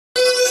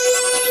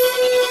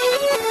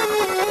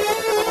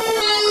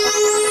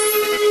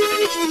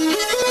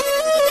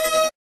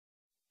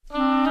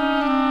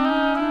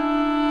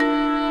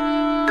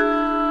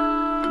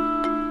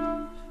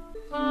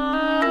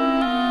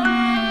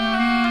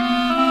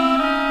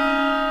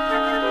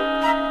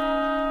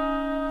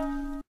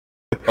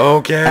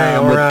Okay,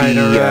 alright,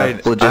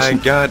 alright.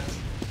 Logistics.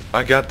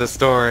 I got the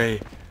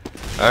story.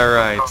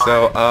 Alright,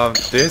 so,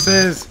 this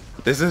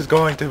is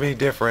going to be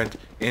different,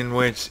 in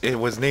which it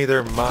was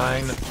neither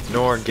mine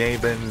nor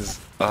Gaben's,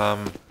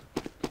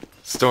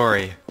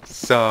 story.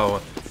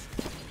 So,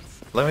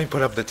 let me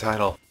put up the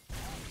title.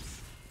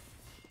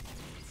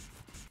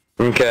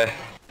 Okay.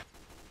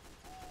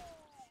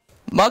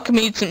 Muck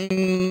meets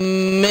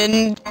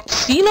Mincino?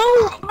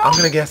 I'm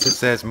gonna guess it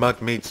says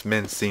Muck meets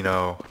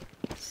Micinno.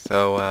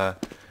 So,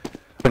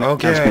 That's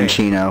okay.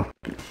 Micinno.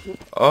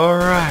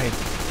 Alright.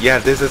 Yeah,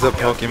 this is a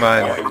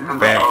Pokemon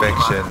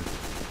fanfiction.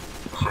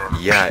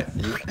 Yeah,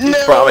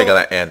 it's probably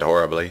gonna end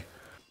horribly.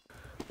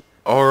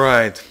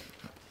 Alright.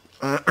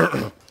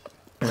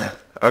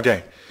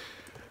 Okay.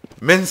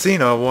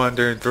 Mincino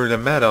wandered through the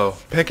meadow,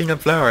 picking up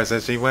flowers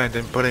as she went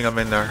and putting them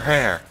in her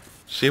hair.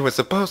 She was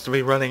supposed to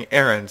be running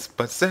errands,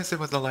 but since it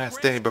was the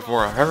last day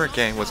before a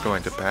hurricane was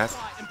going to pass,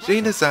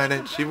 she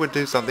decided she would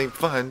do something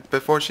fun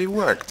before she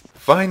worked.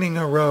 Finding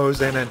a rose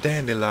and a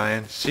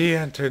dandelion, she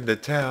entered the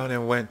town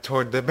and went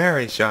toward the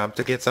berry shop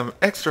to get some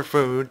extra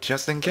food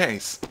just in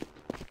case.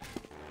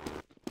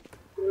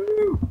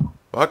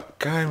 What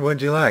kind would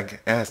you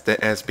like? Asked the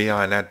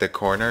Espeon at the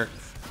corner.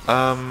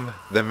 The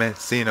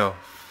Mincino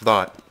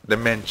thought. The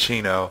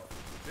Mincino.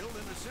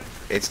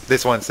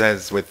 This one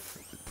says with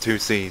 2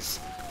 C's.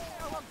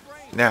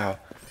 Now,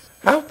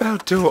 how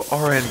about 2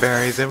 orange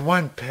berries and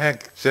 1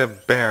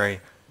 pecha berry?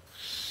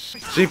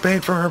 She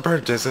paid for her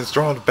purchase and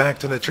strolled back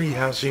to the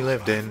treehouse she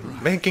lived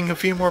in, making a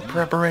few more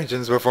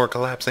preparations before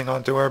collapsing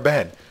onto her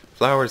bed,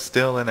 flowers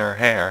still in her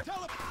hair.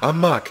 A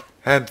muck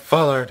had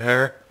followed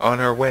her on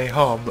her way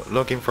home,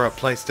 looking for a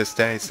place to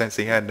stay since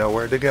he had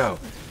nowhere to go.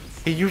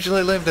 He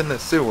usually lived in the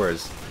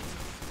sewers,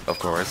 of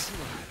course,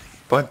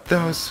 but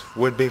those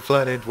would be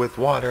flooded with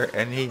water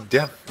and he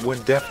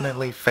would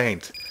definitely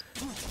faint.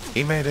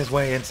 He made his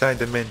way inside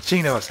the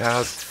Mincino's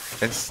house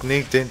and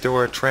sneaked into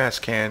her trash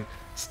can,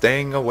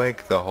 staying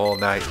awake the whole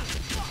night.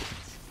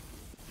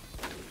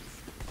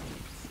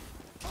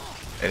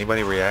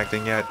 Anybody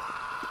reacting yet?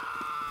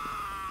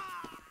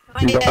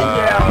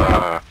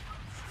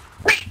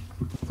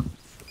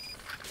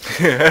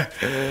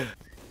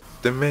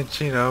 The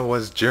Mincino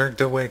was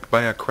jerked awake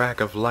by a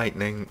crack of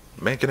lightning,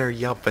 making her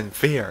yelp in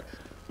fear.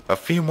 A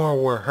few more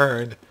were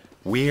heard.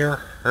 We're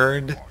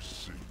heard.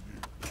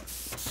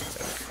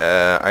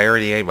 I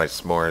already ate my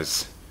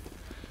s'mores.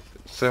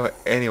 So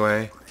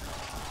anyway.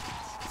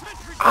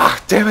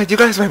 Ah, damn it, you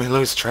guys made me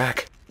lose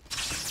track.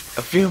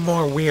 A few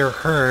more we're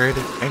heard,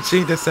 and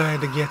she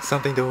decided to get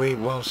something to eat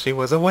while she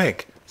was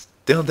awake.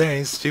 Still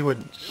dazed,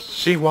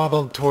 she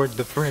wobbled toward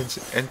the fridge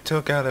and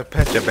took out a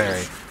pecha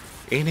berry,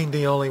 eating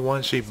the only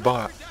one she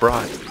brought.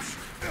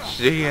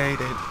 She ate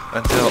it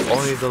until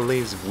only the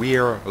leaves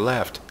were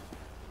left.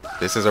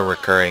 This is a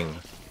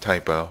recurring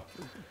typo.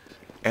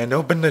 And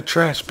opened the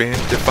trash bin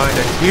to find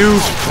a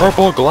huge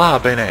purple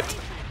glob in it.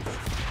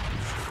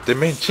 The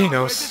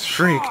Mincino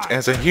shrieked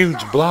as a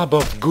huge blob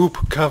of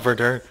goop covered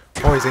her,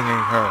 poisoning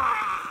her.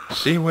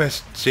 She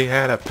wished she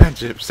had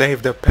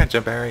saved a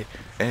pecha berry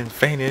and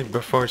fainted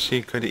before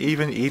she could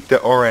even eat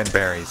the orange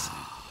berries.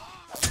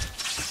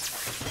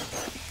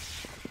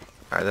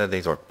 I thought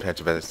these were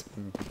pecha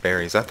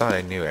berries. I thought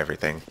I knew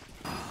everything.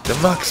 The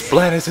muck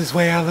splatters his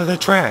way out of the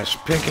trash,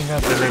 picking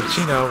up the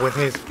Mincino with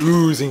his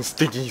oozing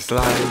sticky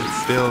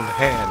slime-filled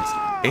hands.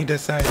 He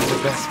decided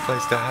the best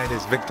place to hide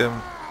his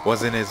victim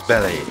was in his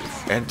belly,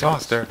 and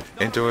tossed her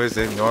into his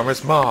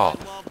enormous maw,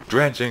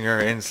 drenching her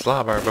in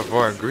slobber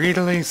before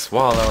greedily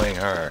swallowing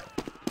her.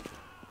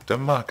 The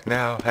muck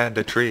now had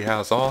the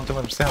treehouse all to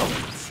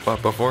himself,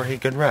 but before he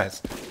could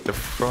rest, the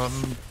front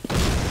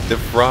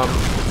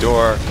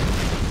door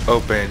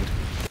opened.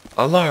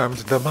 Alarmed,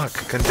 the muck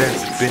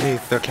condensed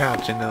beneath the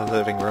couch in the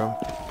living room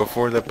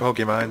before the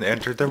Pokemon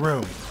entered the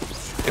room.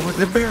 It was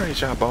the berry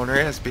shop owner,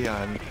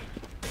 Espeon.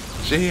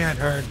 She had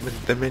heard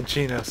the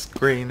Mincino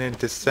scream and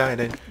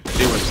decided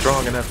she was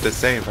strong enough to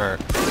save her.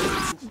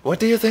 What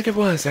do you think it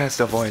was? Asked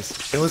a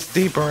voice. It was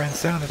deeper and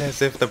sounded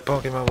as if the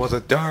Pokemon was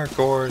a dark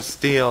or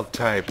steel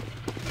type.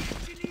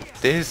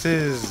 This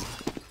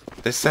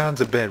sounds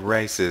a bit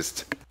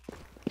racist.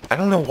 I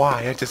don't know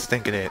why, I just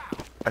think it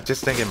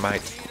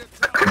might.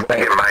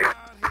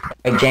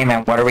 Hey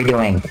J-Man, what are we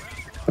doing?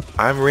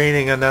 I'm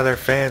reading another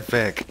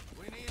fanfic.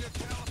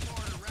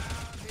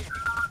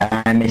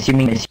 I'm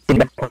assuming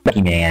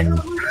Becky Man.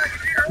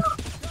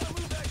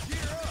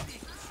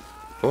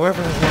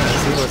 Whoever it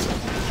was, he was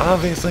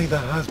obviously the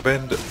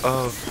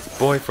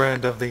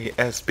boyfriend of the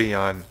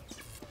Espeon.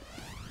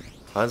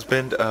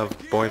 Husband of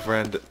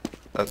boyfriend.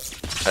 I'm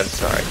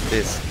sorry.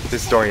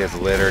 This story is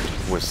littered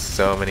with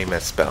so many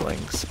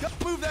misspellings.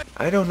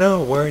 I don't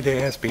know where the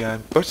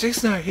Espeon, but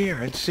she's not here,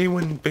 and she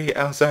wouldn't be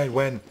outside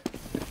when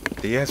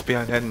the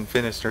Espeon hadn't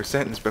finished her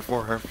sentence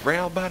before her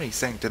frail body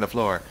sank to the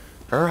floor,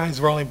 her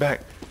eyes rolling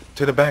back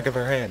to the back of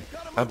her head.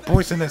 A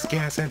poisonous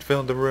gas had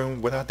filled the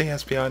room without the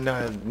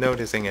Espeon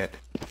noticing it.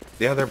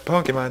 The other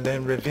Pokemon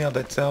then revealed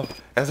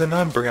itself as an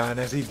Umbreon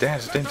as he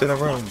dashed into the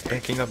room,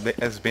 picking up the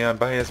Espeon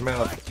by his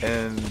mouth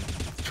and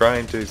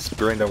trying to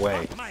sprint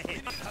away.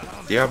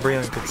 The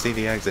Umbreon could see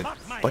the exit,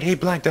 but he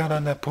blacked out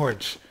on the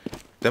porch.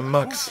 The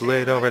Muck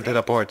slid over to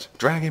the porch,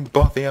 dragging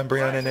both the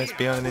Umbreon and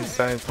Espeon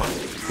inside what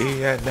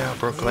he had now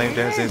proclaimed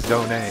as his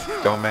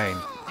domain.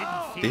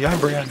 The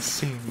Umbreon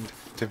seemed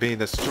to be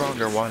the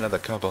stronger one of the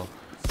couple,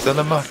 so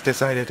the Muck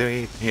decided to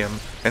eat him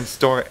and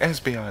store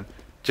Espeon,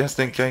 just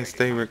in case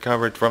they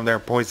recovered from their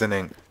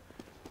poisoning.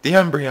 The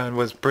Umbreon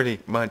was pretty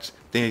much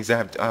the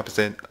exact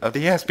opposite of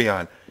the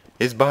Espeon.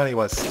 His body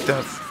was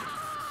stuffed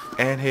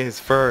and his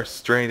fur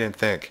straight and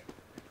thick.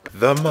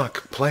 The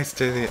Muck placed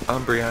the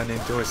Umbreon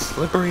into a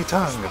slippery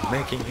tongue,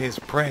 making his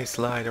prey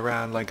slide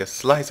around like a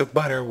slice of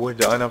butter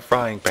would on a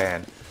frying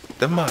pan.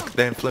 The Muck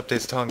then flipped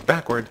his tongue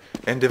backward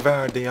and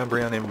devoured the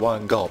Umbreon in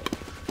one gulp.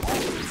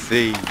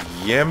 The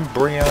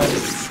Umbreon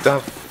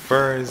stuffed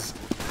furs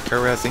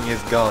caressing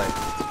his gullet.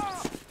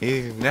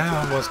 He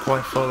now was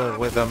quite full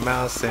with a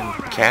mouse and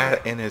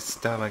cat in his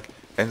stomach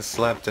and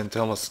slept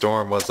until the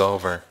storm was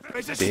over.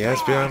 The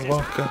Espeon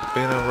woke up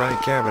in a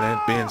right cabinet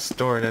being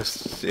stored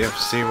as if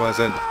she was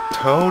a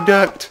tow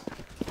duct.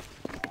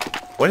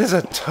 What is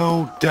a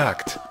tow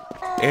duct?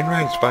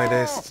 Enraged by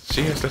this,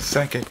 she used a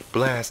psychic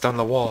blast on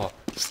the wall,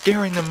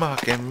 scaring the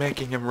Muck and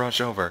making him rush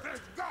over.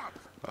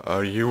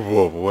 "Are you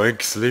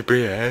awake,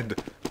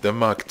 sleepyhead?" the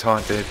Muck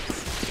taunted.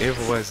 It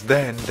was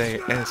then the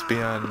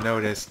Espeon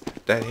noticed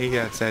that he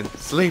had said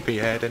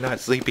sleepyhead and not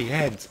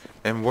sleepyheads,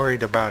 and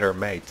worried about her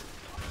mate.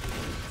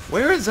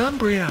 "Where is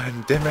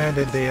Umbreon?"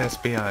 demanded the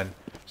Espeon.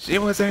 She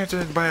was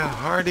answered by a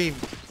hearty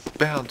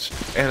belch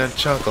and a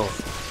chuckle.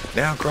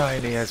 "Now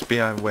crying," the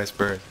Espeon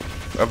whimpered.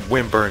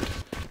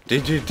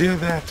 "Did you do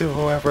that to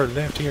whoever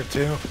lived here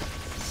too?"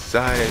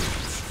 sighed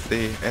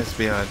the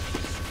Espeon,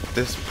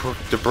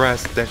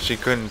 depressed that she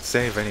couldn't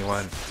save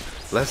anyone.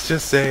 "Let's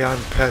just say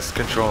I'm pest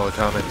control,"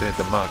 commented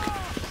the Muck.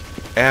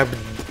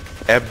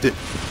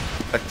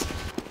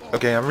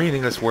 Okay, I'm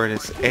reading this word.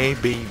 It's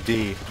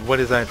A-B-D. What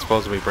is that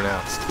supposed to be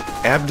pronounced?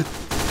 Abd?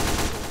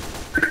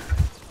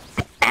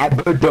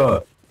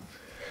 Abda.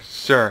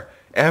 Sure.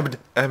 Abd,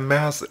 a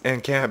mouse,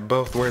 and cat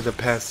both were the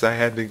pests I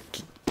had to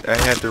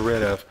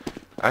rid of.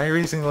 I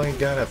recently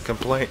got a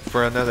complaint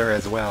for another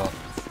as well.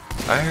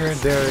 I heard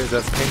there is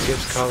a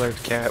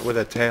pinkish-colored cat with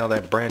a tail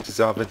that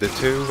branches off into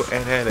two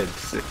and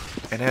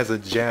has a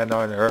gem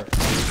on her.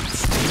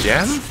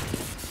 Gem?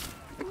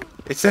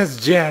 It says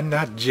Jen,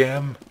 not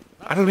Gem.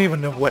 I don't even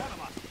know what...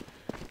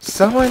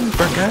 Someone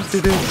forgot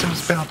to do some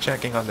spell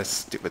checking on this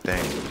stupid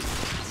thing.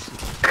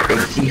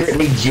 It's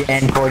secretly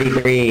Gen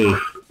 43.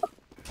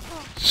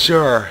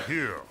 Sure.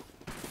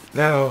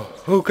 Now,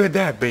 who could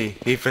that be?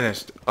 He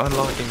finished,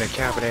 unlocking the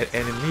cabinet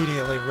and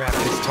immediately wrapped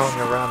his tongue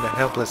around the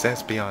helpless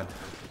Espeon.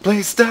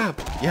 "Please stop!"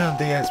 yelled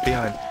the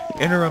Espeon,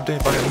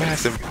 interrupted by a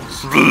massive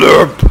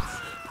slurp,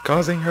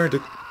 causing her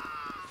to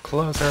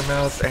close her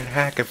mouth and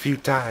hack a few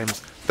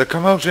times. The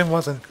commotion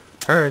wasn't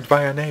heard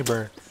by a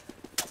neighbor.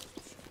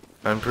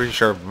 I'm pretty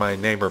sure my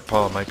neighbor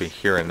Paul might be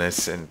hearing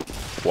this, and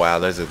wow,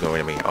 this is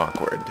going to be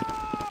awkward.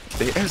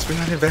 The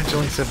Espeon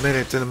eventually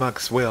submitted to the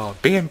Muck's will,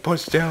 being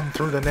pushed down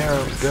through the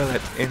narrow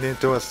gullet and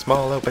into a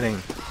small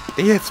opening.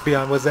 The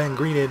Espeon was then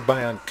greeted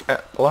by a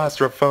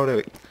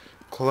claustrophobic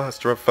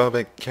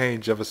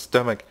cage of a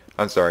stomach.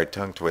 I'm sorry,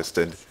 tongue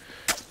twisted.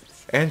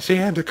 And she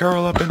had to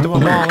curl up into a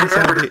ball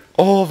inside the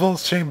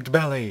oval-shaped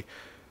belly.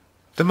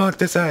 The Muck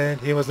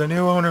decided he was the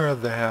new owner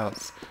of the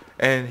house,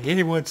 and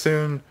he would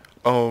soon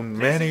own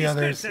many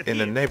others in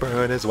the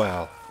neighborhood as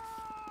well.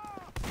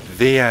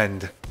 The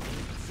end.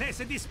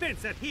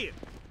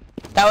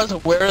 That was the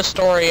weirdest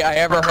story I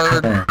ever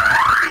heard.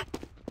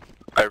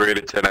 I rate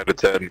it 10 out of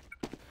 10.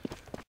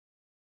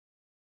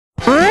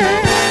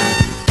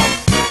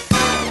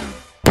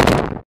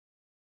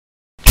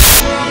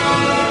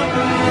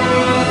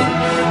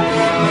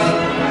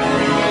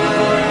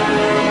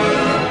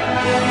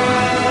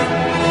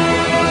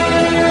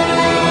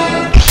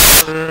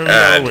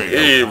 And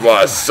he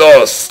was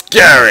so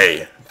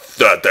scary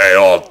that they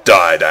all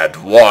died at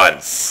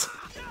once.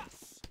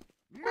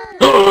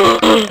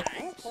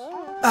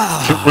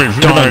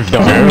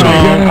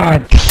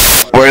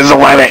 Where's the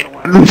wedding?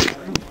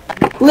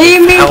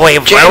 Leave me!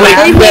 Leave me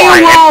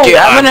alone! Do you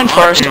have an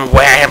enforcement?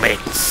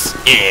 Rabbits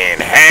in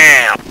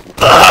hell.